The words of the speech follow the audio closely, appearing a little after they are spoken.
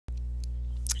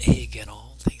Hey again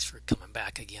all, thanks for coming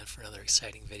back again for another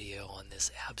exciting video on this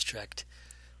abstract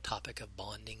topic of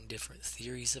bonding, different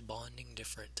theories of bonding,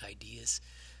 different ideas.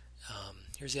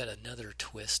 Here's yet another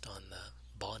twist on the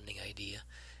bonding idea.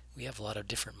 We have a lot of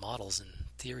different models and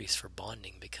theories for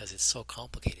bonding because it's so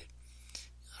complicated.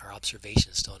 Our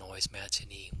observations don't always match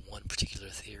any one particular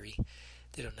theory.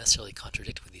 They don't necessarily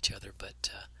contradict with each other, but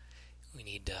we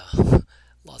need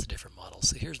lots of different models.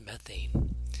 So here's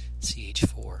methane,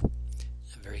 CH4.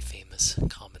 A very famous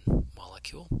common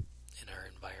molecule in our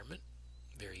environment,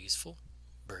 very useful,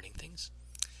 burning things,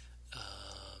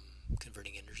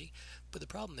 converting energy. But the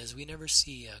problem is we never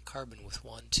see carbon with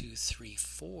 1, 2, 3,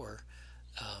 4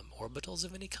 orbitals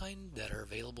of any kind that are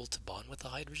available to bond with the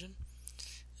hydrogen.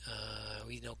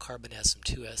 We know carbon has some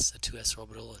 2s, a 2s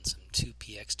orbital, and some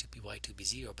 2px, 2py,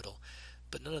 2pz orbital,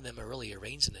 but none of them are really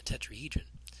arranged in a tetrahedron.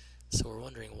 So we're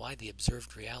wondering why the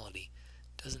observed reality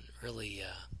doesn't really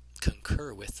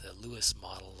concur with the Lewis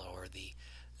model or the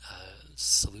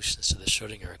solutions to the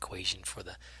Schrodinger equation for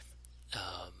the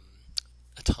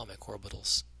atomic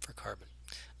orbitals for carbon.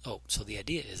 Oh, so the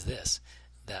idea is this,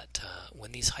 that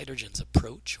when these hydrogens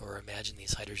approach, or imagine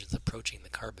these hydrogens approaching the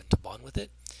carbon to bond with it,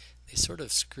 they sort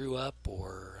of screw up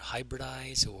or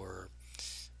hybridize or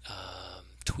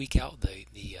tweak out the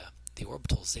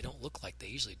orbitals. They don't look like they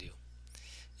usually do.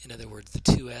 In other words, the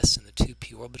 2s and the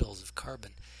 2p orbitals of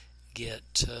carbon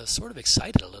get sort of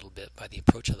excited a little bit by the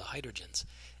approach of the hydrogens,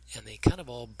 and they kind of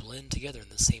all blend together in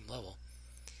the same level.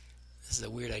 This is a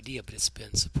weird idea, but it's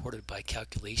been supported by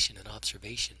calculation and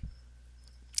observation,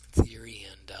 theory,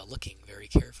 and looking very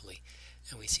carefully.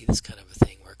 And we see this kind of a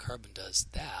thing where carbon does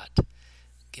that,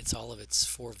 gets all of its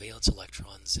 4 valence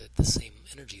electrons at the same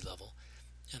energy level,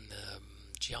 and the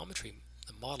geometry,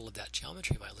 the model of that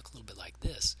geometry might look a little bit like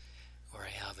this, where I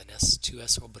have an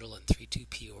 2s orbital and 3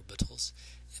 2p orbitals,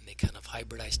 and they kind of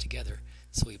hybridize together.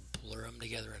 So we blur them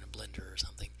together in a blender or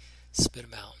something, spit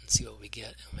them out, and see what we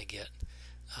get. And we get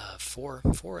four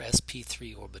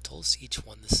sp3 orbitals, each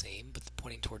one the same, but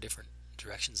pointing toward different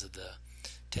directions of the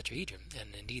tetrahedron. And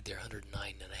indeed, they're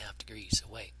 109.5 degrees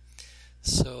away.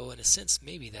 So in a sense,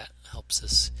 maybe that helps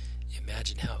us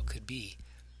imagine how it could be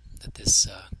that this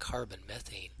carbon,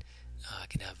 methane,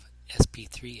 can have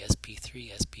sp3,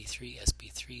 sp3, sp3,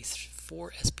 sp3,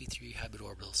 4 sp3 hybrid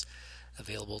orbitals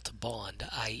available to bond,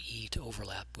 i.e. to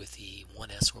overlap with the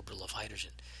 1s orbital of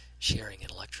hydrogen, sharing an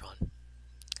electron.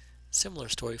 Similar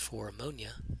story for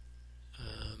ammonia.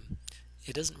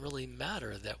 It doesn't really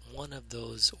matter that one of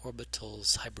those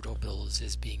orbitals, hybrid orbitals,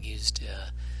 is being used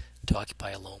to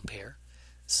occupy a lone pair.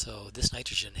 So this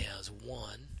nitrogen has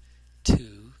 1,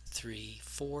 2, 3,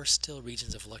 4 still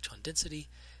regions of electron density,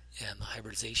 and the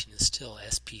hybridization is still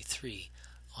sp3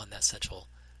 on that central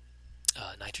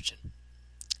nitrogen.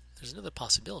 There's another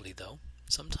possibility, though.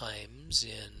 Sometimes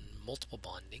in multiple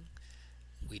bonding,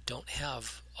 we don't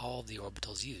have all of the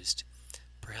orbitals used.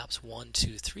 Perhaps 1,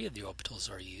 2, 3 of the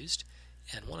orbitals are used,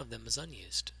 and one of them is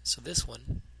unused. So this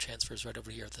one transfers right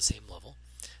over here at the same level,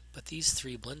 but these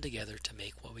 3 blend together to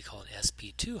make what we call an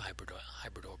sp2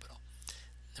 hybrid orbital.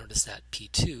 Notice that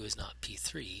p2 is not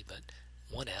p3, but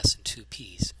 1s and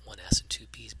 2p's, 1s and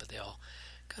 2p's, but they all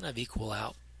kind of equal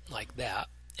out like that.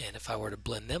 And if I were to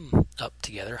blend them up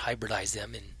together, hybridize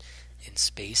them in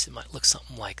space, it might look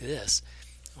something like this,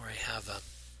 where I have a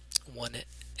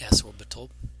 1s orbital,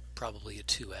 probably a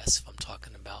 2s if I'm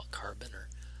talking about carbon or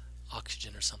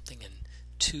oxygen or something, and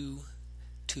 2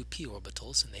 2p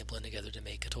orbitals, and they blend together to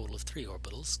make a total of 3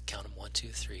 orbitals. Count them 1, 2,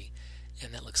 3,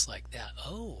 and that looks like that.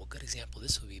 Oh, a good example.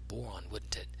 This would be boron,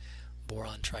 wouldn't it?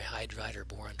 Boron trihydride or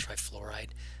boron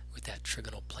trifluoride with that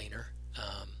trigonal planar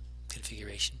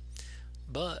configuration.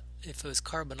 But if it was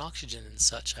carbon, oxygen, and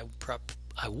such,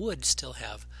 I would still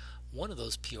have one of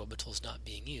those p orbitals not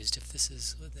being used. If this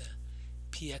is with the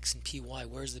px and py,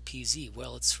 where's the pz?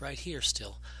 Well, it's right here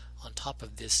still on top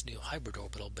of this new hybrid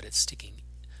orbital, but it's sticking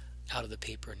out of the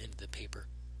paper and into the paper,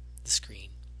 the screen.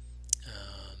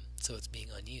 So it's being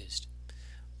unused.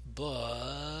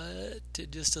 But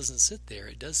it just doesn't sit there.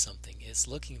 It does something. It's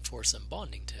looking for some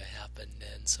bonding to happen,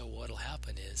 and so what will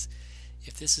happen is,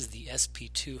 if this is the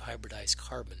sp2 hybridized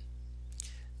carbon,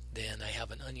 then I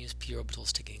have an unused p orbital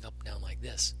sticking up and down like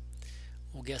this.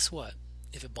 Well, guess what?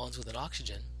 If it bonds with an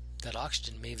oxygen, that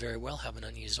oxygen may very well have an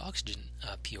unused oxygen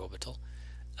p orbital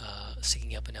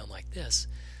sticking up and down like this.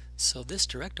 So this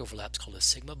direct overlap is called a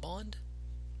sigma bond,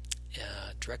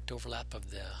 direct overlap of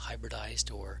the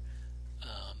hybridized or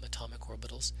atomic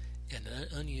orbitals, and an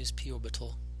unused p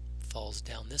orbital falls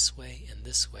down this way and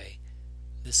this way,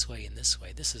 this way and this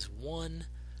way. This is one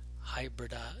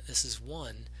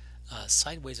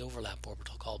sideways overlap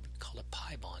orbital called a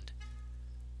pi bond.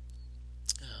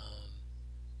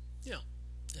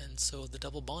 So the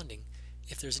double bonding,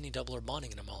 if there's any double or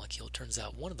bonding in a molecule, it turns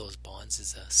out one of those bonds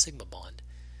is a sigma bond,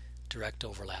 direct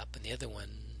overlap, and the other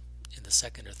one in the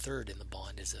second or third in the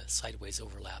bond is a sideways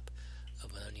overlap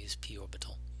of an unused p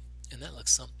orbital. And that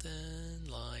looks something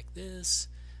like this.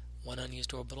 One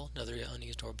unused orbital, another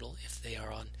unused orbital. If they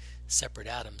are on separate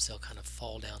atoms, they'll kind of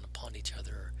fall down upon each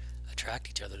other or attract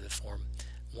each other to form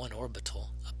one orbital,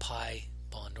 a pi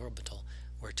bond orbital,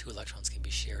 where 2 electrons can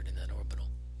be shared in that orbital.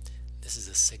 This is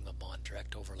a sigma bond,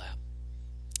 direct overlap.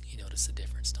 You notice the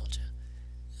difference, don't you?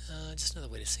 Just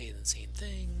another way to say the same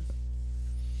thing.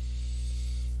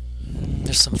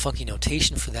 There's some funky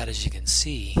notation for that, as you can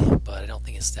see, but I don't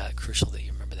think it's that crucial that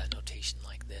you remember that notation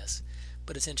like this.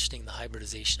 But it's interesting, the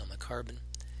hybridization on the carbon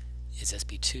is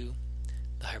sp2.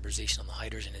 The hybridization on the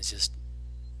hydrogen is just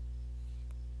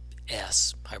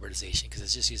s hybridization, because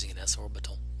it's just using an s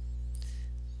orbital.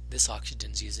 This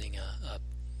oxygen's using a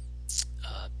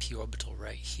p orbital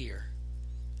right here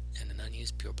and an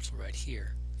unused p orbital right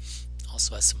here.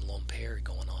 Also has some lone pair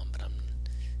going on, but I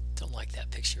don't like that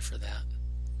picture for that.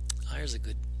 Here's a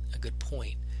good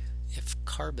point. If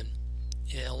carbon,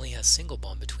 it only has single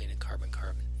bond between a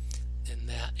carbon-carbon, then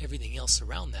that everything else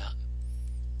around that,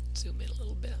 zoom in a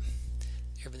little bit,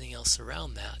 everything else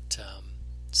around that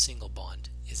single bond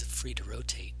is free to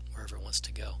rotate wherever it wants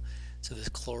to go. So this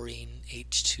chlorine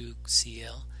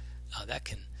H2Cl,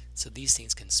 so these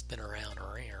things can spin around,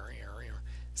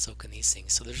 so can these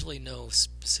things. So there's really no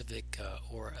specific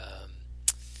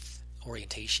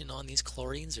orientation on these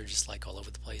chlorines. They're just like all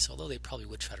over the place, although they probably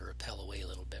would try to repel away a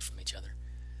little bit from each other.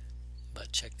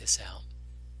 But check this out.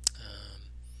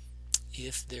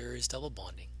 If there is double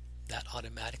bonding, that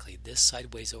automatically, this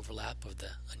sideways overlap of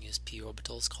the unused p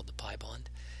orbitals called the pi bond,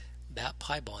 that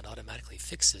pi bond automatically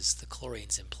fixes the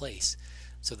chlorines in place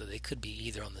so that they could be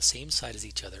either on the same side as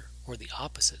each other or the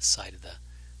opposite side of the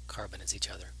carbon as each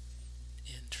other.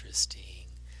 Interesting.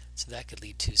 So that could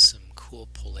lead to some cool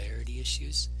polarity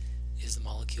issues. Is the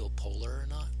molecule polar or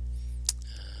not?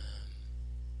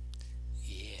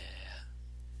 Yeah.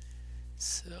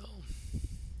 So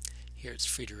here it's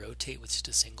free to rotate with just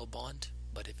a single bond,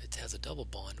 but if it has a double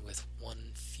bond with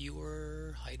one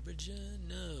fewer hydrogen,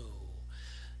 no.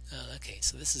 Okay,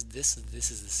 so this is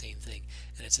the same thing,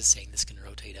 and it's just saying this can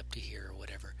rotate up to here or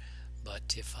whatever.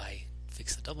 But if I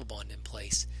fix the double bond in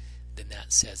place, then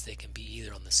that says they can be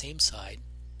either on the same side,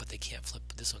 but they can't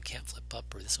flip. This one can't flip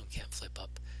up, or this one can't flip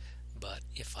up. But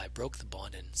if I broke the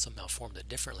bond and somehow formed it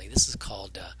differently, this is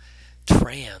called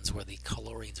trans, where the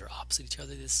chlorines are opposite each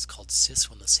other. This is called cis,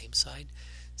 on the same side.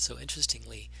 So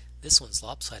interestingly, this one's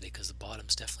lopsided because the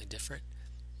bottom's definitely different.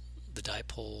 The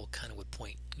dipole kind of would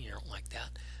point, like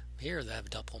that. Here they have a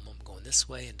dipole moment going this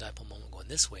way and dipole moment going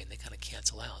this way, and they kind of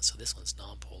cancel out. So this one's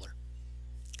nonpolar.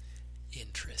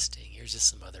 Interesting. Here's just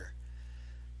some other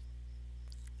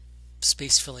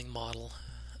space-filling model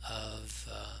of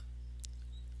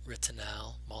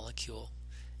retinal molecule,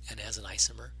 and as an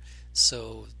isomer.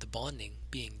 So the bonding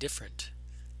being different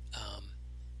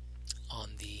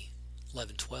on the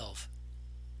 11-12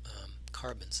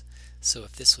 carbons. So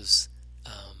if this was,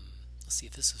 let's see,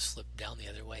 if this was flipped down the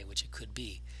other way, which it could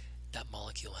be, that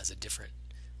molecule has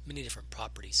many different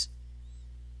properties.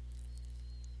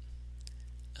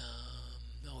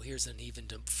 Here's an even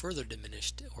further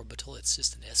diminished orbital. It's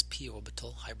just an sp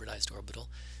orbital, hybridized orbital.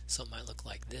 So it might look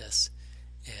like this.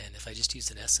 And if I just use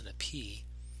an s and a p,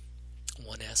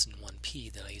 one s and one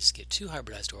p, then I just get 2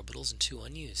 hybridized orbitals and 2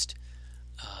 unused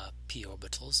p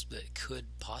orbitals that could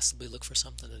possibly look for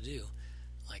something to do,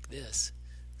 like this.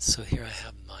 So here I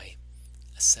have my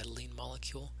acetylene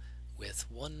molecule with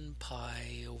 1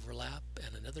 pi overlap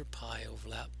and another pi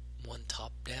overlap, one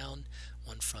top down,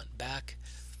 one front back.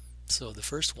 So the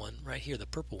first one right here, the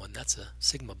purple one, that's a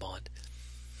sigma bond.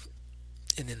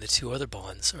 And then the 2 other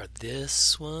bonds are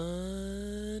this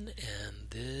one and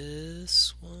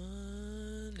this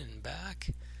one and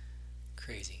back.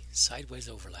 Crazy. Sideways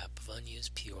overlap of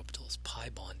unused p orbitals, pi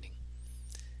bonding.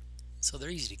 So they're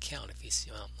easy to count if you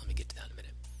see. Well, let me get to that in a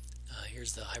minute.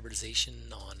 Here's the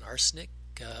hybridization on arsenic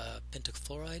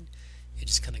pentafluoride. It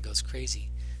just kind of goes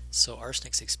crazy. So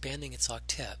arsenic's expanding its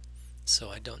octet.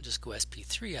 So I don't just go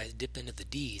sp3, I dip into the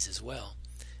D's as well.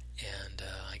 And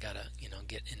I gotta,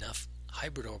 get enough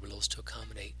hybrid orbitals to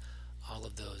accommodate all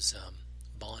of those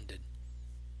bonded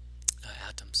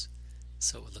atoms.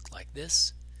 So it would look like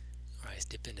this, or I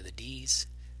dip into the D's,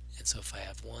 and so if I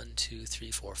have 1, 2,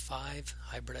 3, 4, 5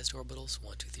 hybridized orbitals,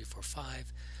 1, 2, 3, 4,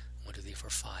 5, 1, 2, 3, 4,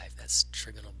 5, that's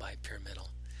trigonal bipyramidal,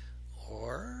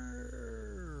 or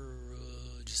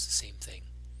just the same thing,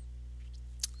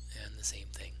 and the same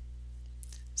thing.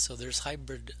 So there's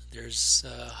hybrid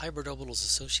orbitals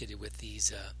associated with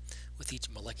these with each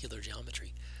molecular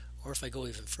geometry. Or if I go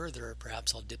even further,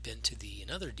 perhaps I'll dip into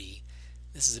another D.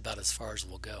 This is about as far as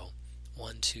we'll go.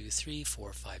 1, 2, 3,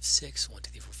 4, 5, 6. 1,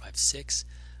 2, 3, 4, 5, 6.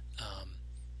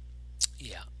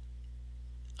 Yeah,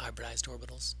 hybridized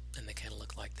orbitals, and they kind of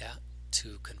look like that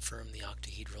to confirm the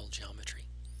octahedral geometry.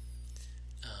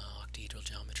 Octahedral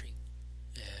geometry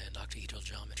and octahedral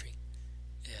geometry.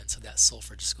 And so that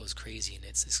sulfur just goes crazy in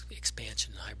its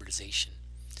expansion and hybridization.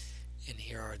 And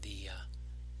here are the,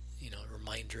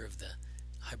 reminder of the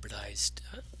hybridized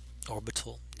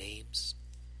orbital names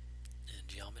and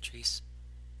geometries.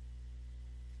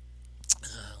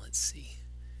 Let's see.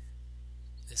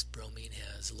 This bromine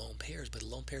has lone pairs, but the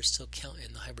lone pairs still count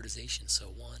in the hybridization. So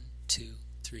 1, 2,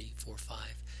 3, 4, 5,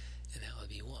 and that would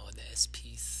be what? The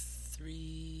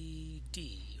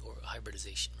sp3d or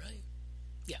hybridization, right?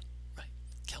 Yeah, right.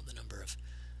 Count the number of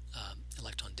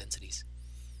electron densities.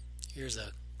 Here's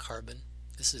a carbon.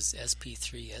 This is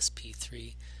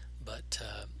sp3, but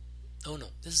oh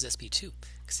no, this is sp2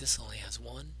 because this only has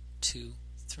 1, 2,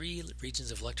 3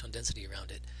 regions of electron density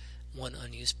around it. One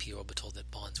unused p orbital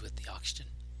that bonds with the oxygen.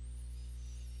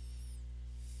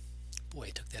 Boy,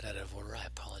 I took that out of order. I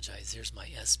apologize. There's my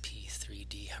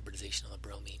sp3d hybridization on the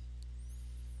bromine.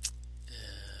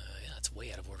 Yeah, it's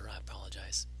way out of order. I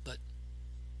apologize. But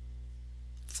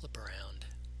flip around.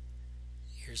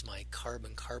 Here's my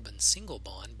carbon-carbon single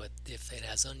bond, but if it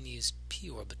has unused p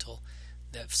orbital,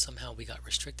 that somehow we got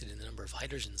restricted in the number of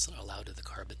hydrogens allowed to the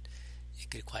carbon, it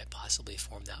could quite possibly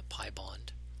form that pi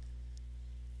bond.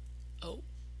 Oh,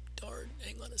 darn,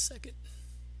 hang on a second.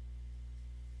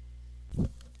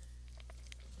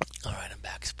 Alright, I'm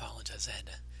back. Apologize, I had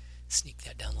to sneak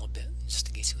that down a little bit just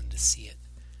in case you wanted to see it.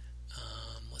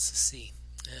 What's the C?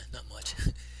 Not much.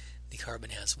 The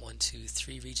carbon has 1, 2,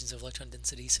 3 regions of electron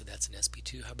density, so that's an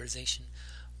sp2 hybridization.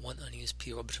 One unused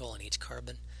p orbital on each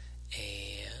carbon,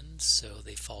 and so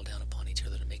they fall down upon each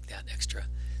other to make that extra.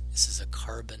 This is a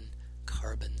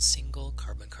carbon-carbon single,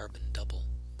 carbon-carbon double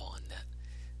bond.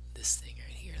 This thing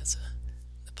right here, that's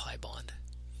the pi bond.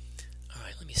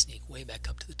 Alright, let me sneak way back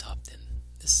up to the top then.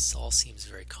 This all seems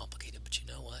very complicated, but you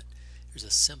know what? There's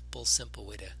a simple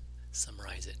way to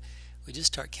summarize it. We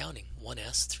just start counting.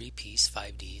 1s, 3p's,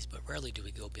 5d's, but rarely do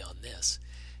we go beyond this.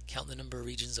 Count the number of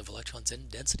regions of electrons in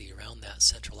density around that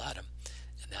central atom,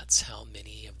 and that's how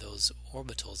many of those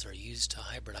orbitals are used to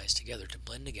hybridize together, to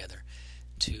blend together,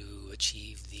 to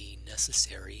achieve the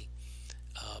necessary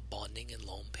bonding and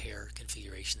lone pair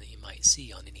configuration that you might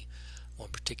see on any one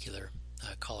particular,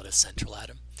 call it a central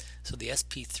atom. So the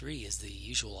sp3 is the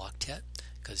usual octet,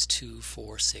 because 2,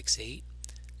 4, 6, 8,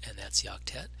 and that's the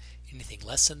octet. Anything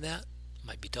less than that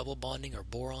might be double bonding or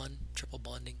boron, triple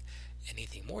bonding.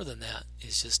 Anything more than that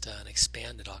is just an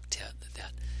expanded octet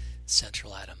that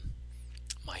central atom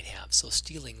might have. So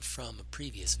stealing from a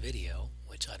previous video,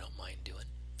 which I don't mind doing,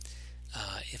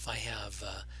 if I have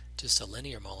just a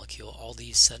linear molecule, all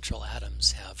these central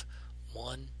atoms have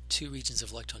 1, 2 regions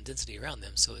of electron density around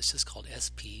them, so it's just called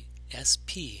sp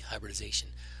hybridization.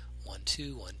 1,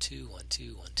 2, 1, 2, 1,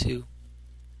 2, 1, 2.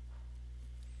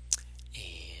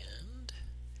 And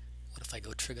what if I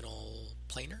go trigonal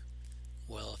planar?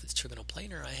 Well, if it's trigonal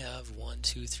planar, I have 1,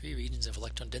 2, 3 regions of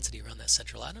electron density around that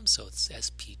central atom, so it's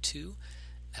sp2.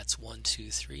 That's 1,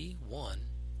 2, 3, 1,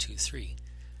 2, 3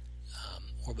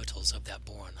 orbitals of that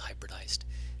boron hybridized.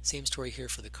 Same story here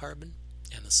for the carbon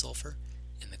and the sulfur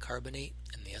and the carbonate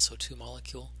and the SO2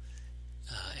 molecule.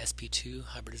 sp2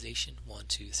 hybridization, 1,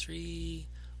 2, 3,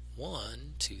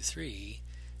 1, 2, 3,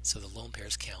 so the lone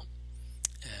pairs count.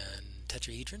 And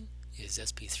tetrahedron is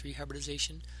sp3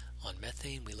 hybridization. On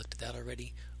methane, we looked at that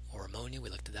already, or ammonia, we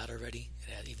looked at that already.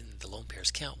 Even the lone pairs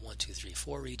count, 1, 2, 3,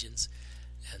 4 regions,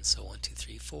 and so 1, 2,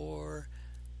 3, 4,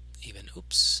 even,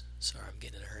 oops, sorry, I'm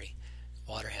getting in a hurry.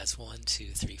 Water has 1,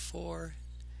 2, 3, 4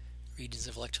 regions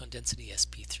of electron density,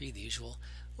 sp3, the usual,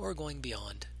 or going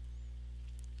beyond.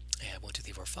 I have 1, 2,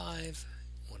 3, 4, 5,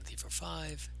 1, 2, 3, 4,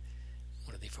 5,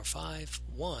 1, 2, 3, 4, 5,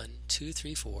 1, 2,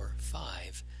 3, 4,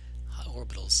 5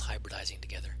 orbitals hybridizing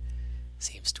together.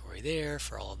 Same story there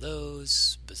for all of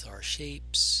those, bizarre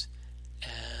shapes,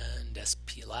 and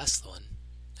last one,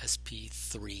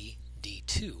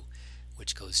 sp3d2,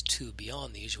 which goes 2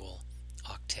 beyond the usual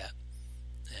octet.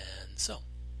 And so,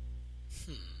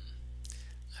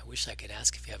 I wish I could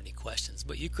ask if you have any questions,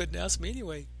 but you couldn't ask me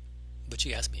anyway. But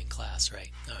you asked me in class,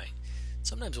 right? Alright.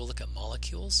 Sometimes we'll look at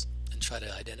molecules and try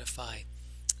to identify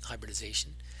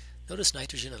hybridization. Notice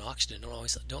nitrogen and oxygen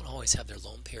don't always have their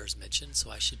lone pairs mentioned, so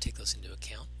I should take those into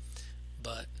account.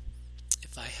 But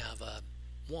if I have a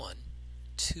 1,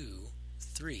 2,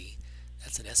 3,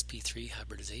 That's an sp3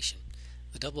 hybridization.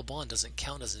 The double bond doesn't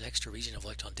count as an extra region of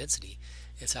electron density.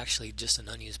 It's actually just an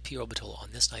unused p orbital on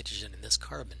this nitrogen and this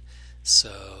carbon.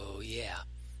 So yeah,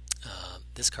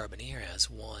 this carbon here has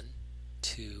 1,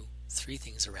 2, 3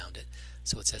 things around it,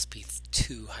 so it's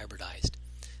sp2 hybridized.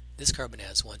 This carbon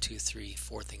has 1, 2, 3,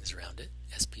 4 things around it,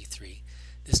 sp3.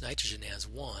 This nitrogen has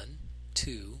 1,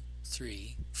 2,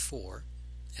 3, 4,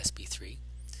 sp3.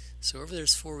 So over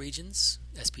there's 4 regions,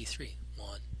 sp3.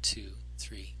 1, 2,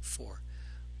 3, 4.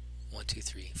 1, 2,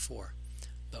 3, 4.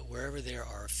 But wherever there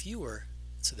are fewer,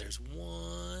 so there's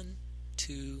 1,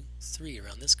 2, 3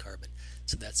 around this carbon,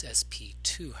 so that's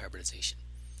sp2 hybridization.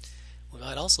 We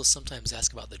might also sometimes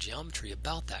ask about the geometry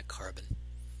about that carbon,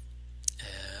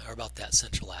 or about that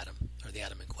central atom, or the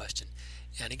atom in question.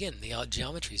 And again, the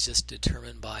geometry is just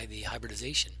determined by the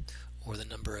hybridization, or the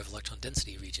number of electron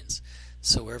density regions.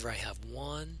 So wherever I have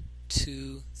 1,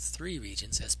 2, 3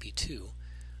 regions, sp2,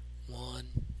 1,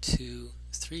 2,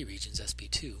 3 regions,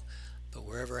 sp2, but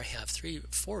wherever I have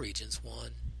 4 regions,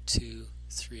 1, 2,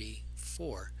 3,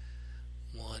 4,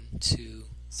 1, 2,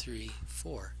 3,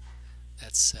 4,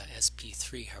 that's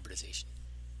sp3 hybridization.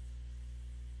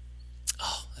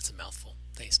 Oh, that's a mouthful.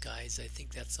 Thanks, guys. I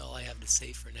think that's all I have to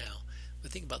say for now.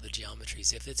 But think about the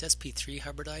geometries. If it's sp3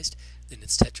 hybridized, then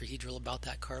it's tetrahedral about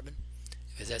that carbon.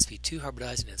 If it's sp2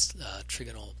 hybridized, then it's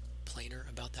trigonal planar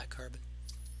about that carbon.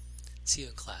 See you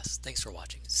in class. Thanks for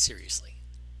watching. Seriously.